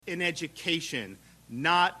in education,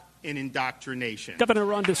 not in indoctrination. Governor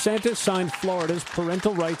Ron DeSantis signed Florida's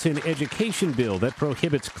Parental Rights in Education bill that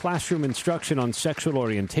prohibits classroom instruction on sexual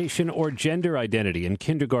orientation or gender identity in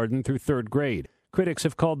kindergarten through third grade. Critics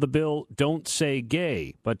have called the bill "Don't Say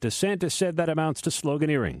Gay," but DeSantis said that amounts to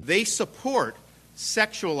sloganeering. They support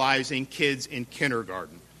sexualizing kids in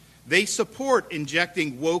kindergarten. They support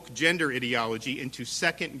injecting woke gender ideology into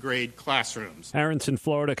second-grade classrooms. Parents in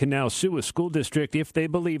Florida can now sue a school district if they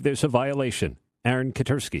believe there's a violation. Aaron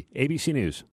Katersky, ABC News.